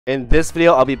In this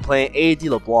video, I'll be playing AD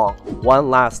Leblanc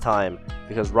one last time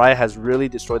because Riot has really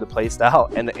destroyed the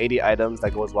playstyle and the 80 items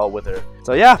that goes well with her.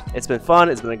 So yeah, it's been fun,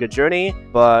 it's been a good journey,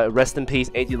 but rest in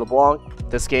peace AD Leblanc.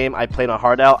 This game I played on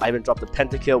hard out. I even dropped a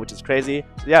pentakill, which is crazy.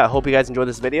 So yeah, I hope you guys enjoyed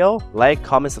this video. Like,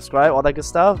 comment, subscribe, all that good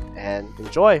stuff, and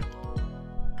enjoy.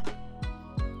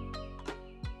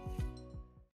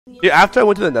 Dude, after I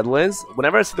went to the Netherlands,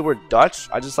 whenever I see the word Dutch,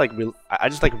 I just like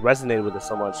resonated with it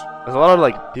so much. There's a lot of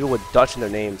like people with Dutch in their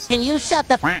names. Can you shut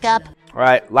the fuck up? All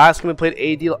right, last game we played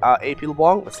AP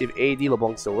Leblanc. Let's see if AD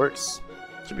Leblanc still works.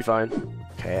 Should be fine.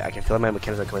 Okay, I can feel like my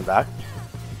mechanics are coming back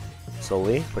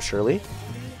slowly but surely.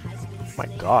 Oh my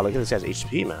God, look at this guy's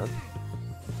HP, man.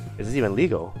 Is this even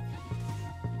legal?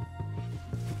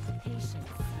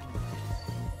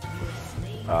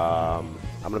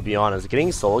 I'm gonna be honest,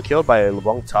 getting solo killed by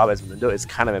Leblanc top as Mundo is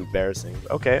kind of embarrassing.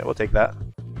 Okay, we'll take that.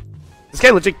 This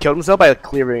guy legit killed himself by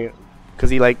cleavering,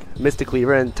 because he like missed the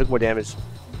cleaver and took more damage.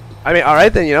 I mean,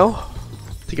 alright then, you know,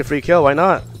 take a free kill, why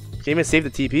not? Can't even save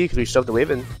the TP because we shoved the wave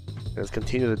in. Let's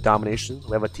continue the domination.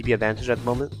 We have a TP advantage at the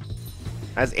moment.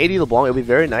 As AD Leblanc, it'll be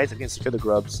very nice if we can secure the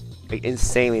grubs. Like,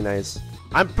 insanely nice.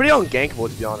 I'm pretty ungankable,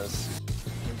 to be honest.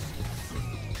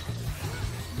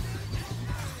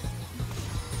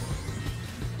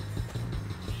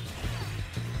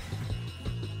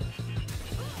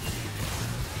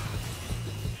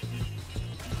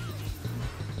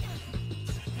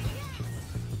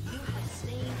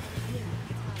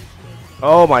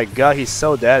 Oh my God, he's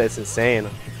so dead, it's insane.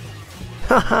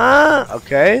 Haha,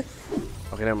 okay.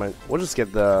 Okay, never mind. We'll just get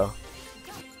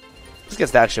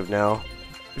stack shift now.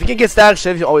 If you can get stack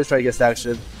shift, you always try to get stack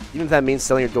shift. Even if that means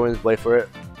selling your Dorian's Blade for it.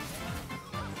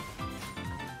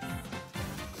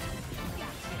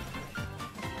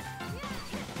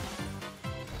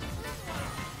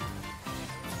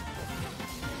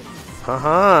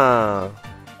 Haha.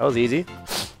 That was easy.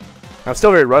 I'm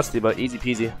still very rusty, but easy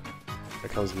peasy. Here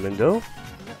comes Mindo.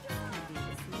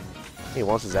 He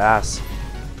wants his ass.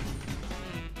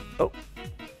 Oh.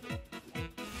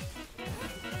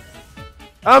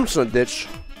 I'm just gonna ditch.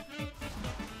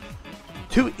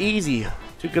 Too easy.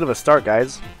 Too good of a start,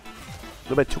 guys. A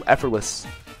little bit too effortless.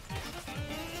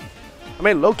 I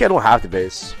mean, Loki don't have to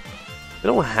base. They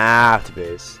don't have to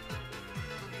base.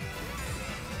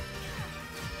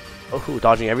 Oh,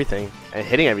 dodging everything and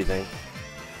hitting everything.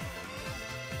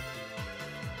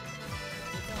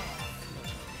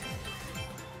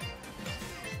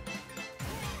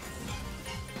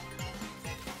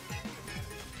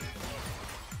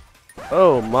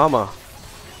 Oh, mama.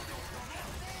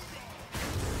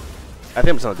 I think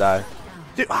I'm just gonna die.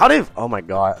 Dude, how did... Oh my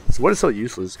God. This word is so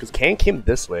useless, because Kane came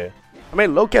this way. I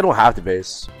mean, Loki don't have to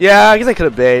base. Yeah, I guess I could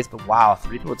have based, but wow,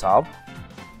 3 people top.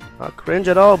 Not cringe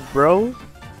at all, bro.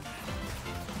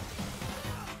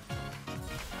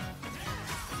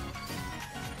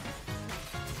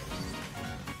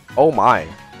 Oh my.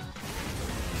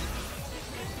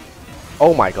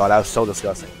 Oh my God, that was so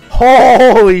disgusting.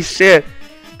 Holy shit.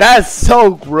 That's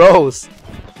so gross.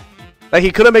 Like,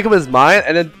 he couldn't make up his mind,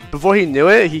 and then before he knew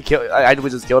it, he killed. I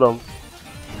just killed him.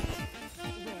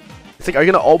 It's like, are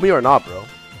you gonna ult me or not, bro?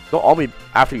 Don't ult me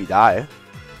after you die.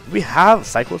 Do we have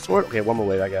Cyclo Sword? Okay, one more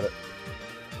wave, I get it.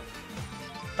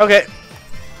 Okay.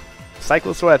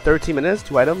 Cyclo Sword at 13 minutes,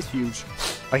 2 items, huge.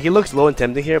 Like, he looks low and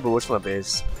tempting here, but we're still on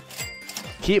base.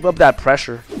 Keep up that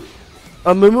pressure.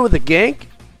 A Mumu with a gank?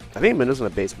 I think Mundo's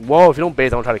gonna base. Whoa, if you don't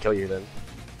base, I'm gonna try to kill you then.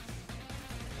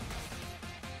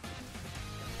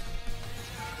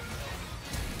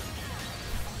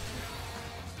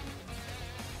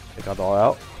 I got the all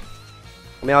out.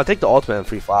 I mean, I'll take the ultimate and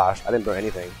free flash. I didn't burn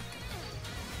anything.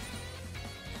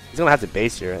 He's gonna have to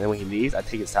base here, and then when he leaves, I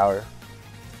take his tower.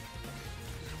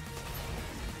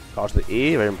 Dodge the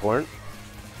E, very important.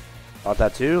 Dodge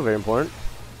that too, very important.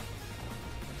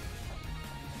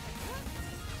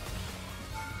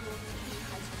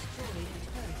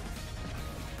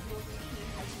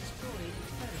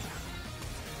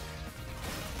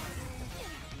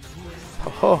 Ho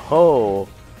ho ho!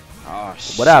 Oh,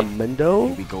 shit. What up, Mundo?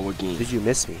 Here we go again. Did you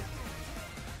miss me?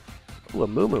 Ooh, a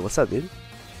movement. What's up, dude?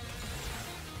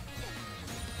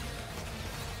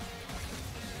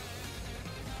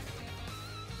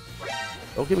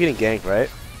 Don't keep getting ganked, right?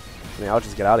 I mean, I'll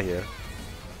just get out of here.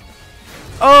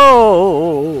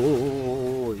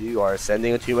 Oh, you are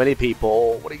sending too many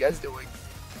people. What are you guys doing?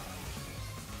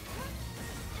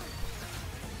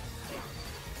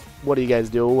 What are you guys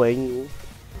doing?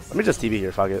 Let me just TV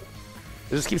here, fuck it.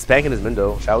 Let's just keep spanking his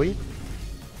Mundo, shall we?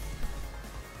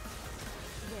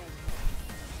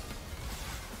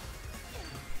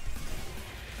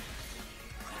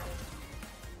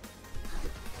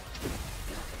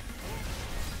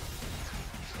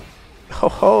 Ho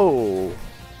ho!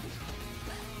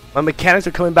 My mechanics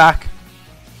are coming back.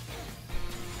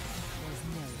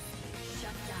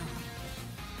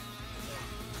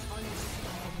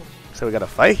 So we got a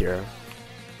fight here.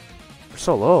 We're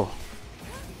so low.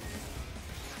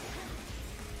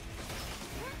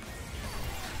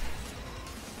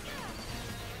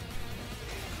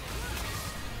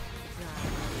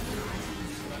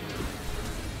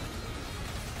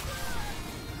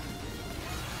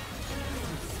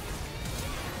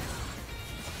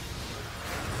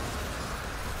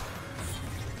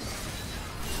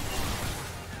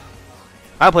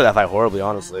 I play that fight horribly,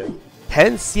 honestly.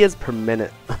 10 CS per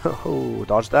minute. Oh,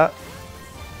 dodge that.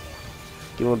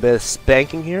 Give him a bit of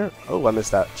spanking here. Oh, I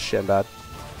missed that. Shit, I'm bad.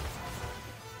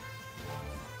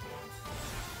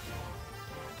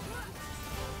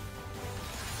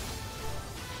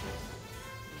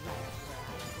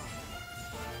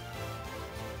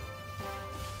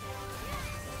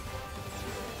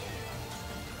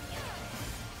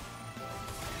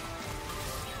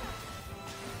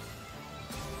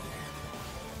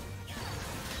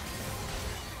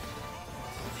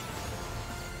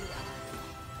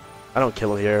 I don't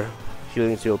kill him here.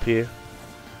 Healing into OP.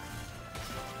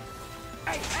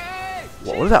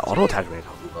 What is that auto attack range?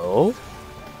 Hello?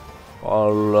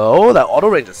 Hello? That auto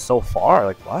range is so far.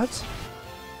 Like, what?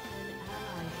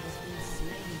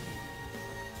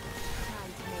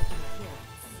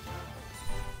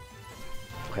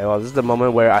 Okay, well, this is the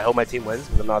moment where I hope my team wins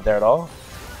because I'm not there at all.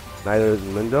 Neither is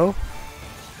Lindo.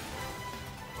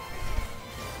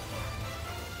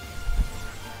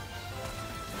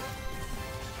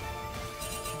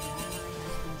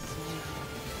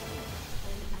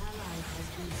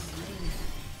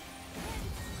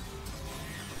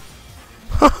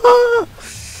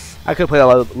 I could play that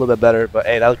a little bit better, but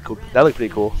hey, that looked cool. That looked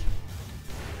pretty cool.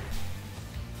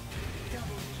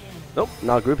 Nope,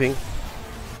 not grouping.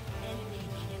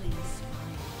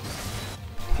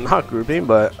 Not grouping,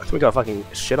 but I think we got fucking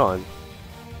shit on.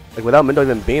 Like without Mindo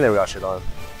even being there, we got shit on.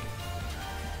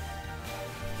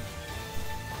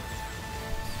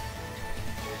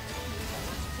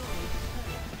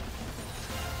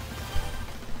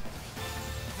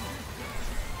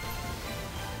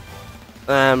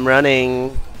 I'm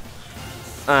running.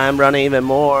 I'm running even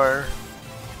more.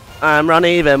 I'm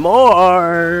running even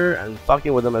more. And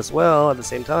fucking with them as well at the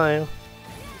same time.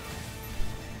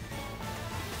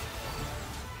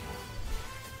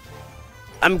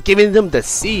 I'm giving them the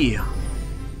C.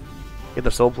 Get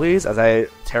the soul, please, as I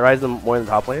terrorize them more in the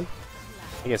top lane.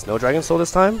 I guess no Dragon Soul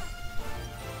this time.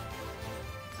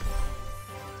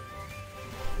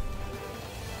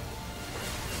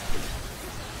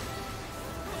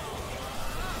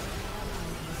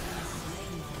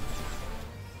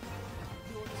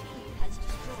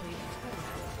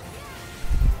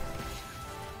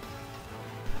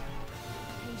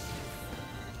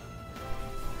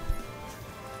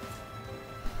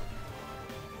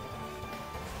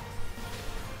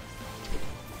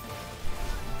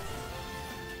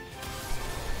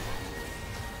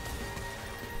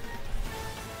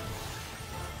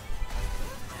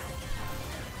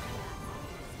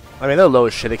 I mean, they're low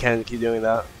as shit, they can't keep doing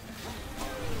that.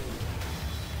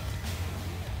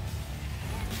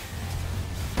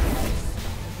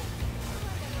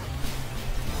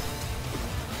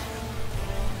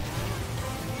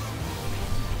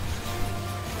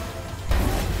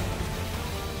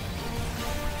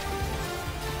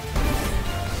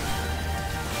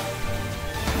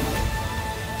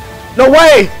 No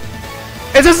way!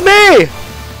 Is this me?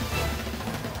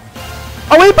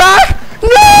 Are we back? No!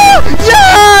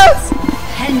 Yes!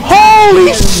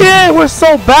 Holy shit, we're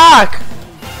so back!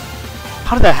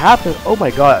 How did that happen? Oh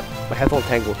my god, my headphone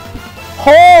tangled.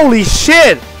 Holy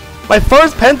shit! My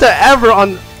first penta ever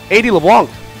on 80 Leblanc.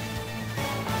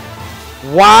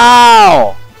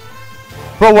 Wow!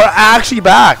 Bro, we're actually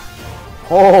back.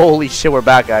 Holy shit, we're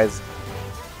back, guys.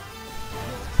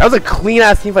 That was a clean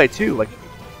ass team fight too. Like,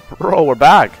 bro, we're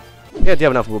back. Yeah, do you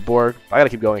have enough of a board? I gotta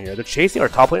keep going here. They're chasing our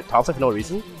top lane for no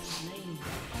reason.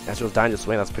 National's dying to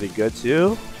swing, that's pretty good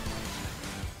too.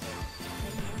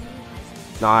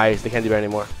 Nice, they can't do that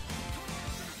anymore.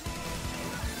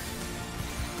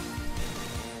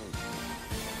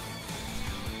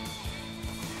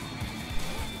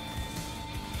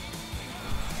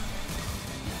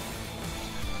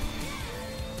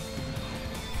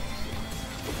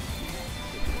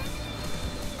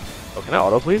 Oh, can I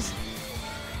auto please?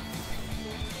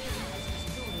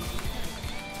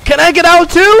 Can I get out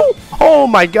too? Oh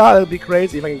my god, that'd be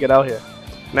crazy if I can get out here.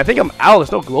 And I think I'm out,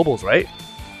 there's no globals, right?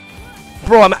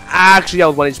 Bro, I'm actually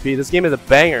out 1 HP. This game is a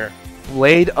banger.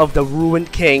 Blade of the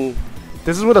Ruined King.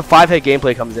 This is where the 5-hit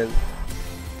gameplay comes in.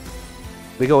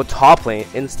 We go top lane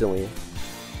instantly.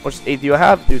 Which AD do I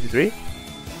have? 3 3.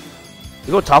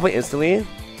 We go top lane instantly.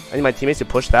 I need my teammates to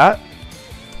push that.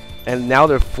 And now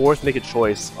they're forced to make a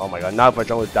choice. Oh my god, not if my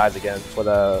jungler dies again for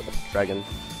the dragon.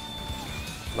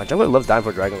 My jungler loves dying for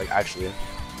a dragon, like actually.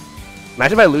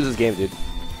 Imagine if I lose this game, dude.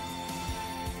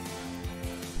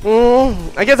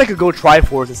 I guess I could go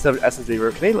Triforce instead of Essence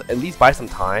Reaver. Can they at least buy some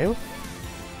time?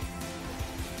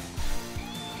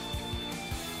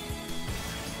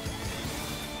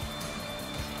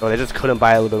 Oh, they just couldn't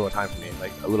buy a little bit more time for me.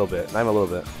 Like, a little bit. Not even a little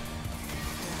bit.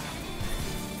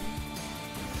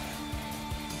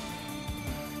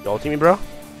 You ulti me, bro?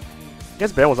 I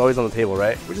guess Baron was always on the table,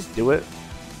 right? We just do it.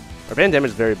 Our Baron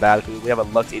damage is very bad because we have a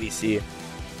Lux ADC.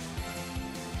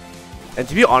 And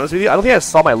to be honest with you, I don't think I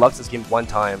saw my Lux this game one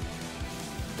time.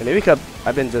 And maybe because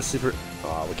I've been just super...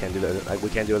 Oh, we can't do that. Like, we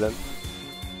can't do it then.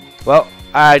 Well,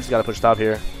 I just gotta push top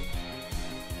here.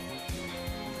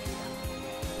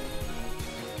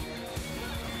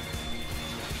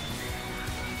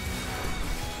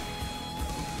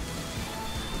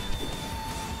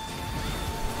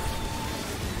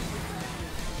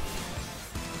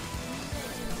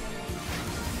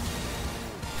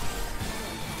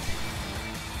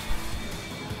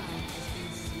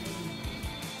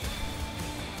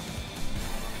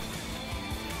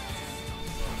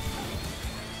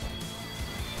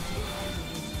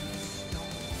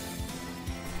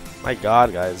 My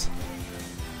god, guys.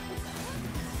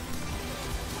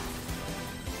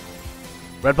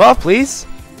 Red buff, please.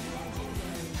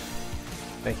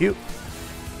 Thank you.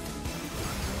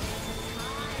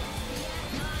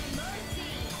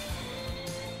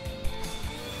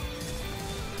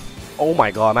 Oh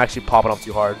my god, I'm actually popping off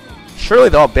too hard. Surely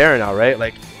they're all Baron now, right?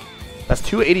 Like, that's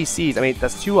 2 ADCs. I mean,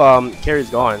 that's 2 carries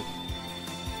gone.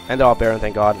 And they're all Baron,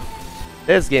 thank god.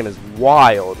 This game is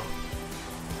wild.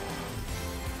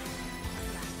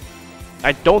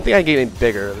 I don't think I can get any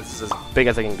bigger. This is as big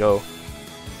as I can go.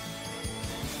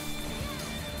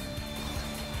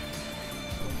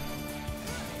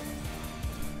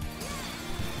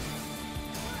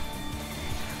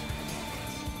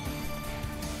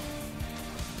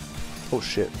 Oh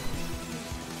shit.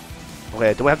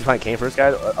 Okay, do we have to find Kane first,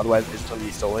 guys? Otherwise, it's gonna be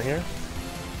stolen here.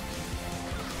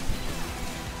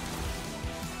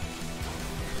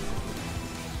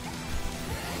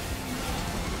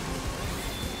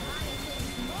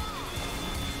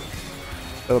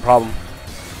 We have a problem.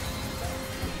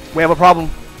 We have a problem.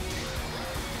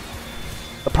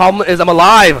 The problem is I'm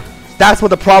alive. That's what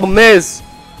the problem is.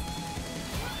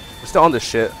 We're still on this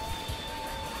shit.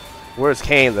 Where's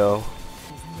Kane though?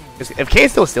 If Kane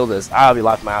still steals this, I'll be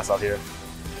laughing my ass off here.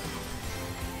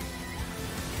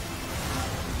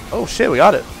 Oh shit, we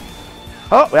got it.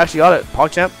 Oh, we actually got it.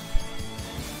 PogChamp.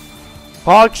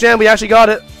 PogChamp, we actually got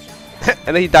it.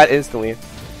 And then he died instantly.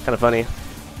 Kind of funny.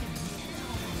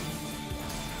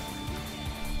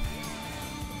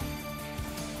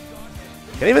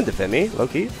 Can he even defend me,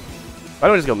 Loki? Why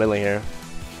don't we just go mid lane here?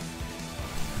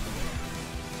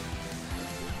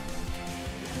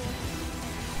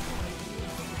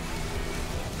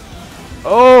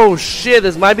 Oh shit,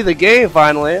 this might be the game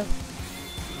finally.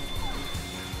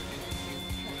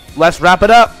 Let's wrap it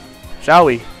up, shall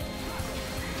we?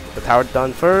 The tower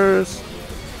done first.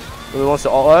 Who wants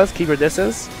to ult us? Keep your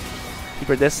distance. Keep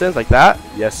your distance like that.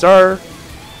 Yes, sir.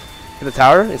 Hit the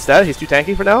tower instead. He's too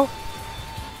tanky for now.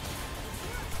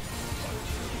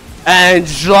 And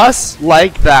just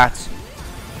like that,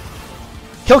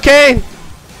 kill Kane!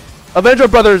 Avenger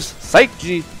Brothers, Psych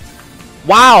G.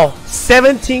 Wow,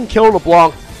 17 kill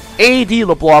LeBlanc, AD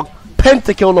LeBlanc,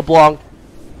 Pentakill LeBlanc.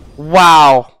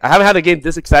 Wow, I haven't had a game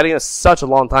this exciting in such a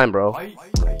long time, bro.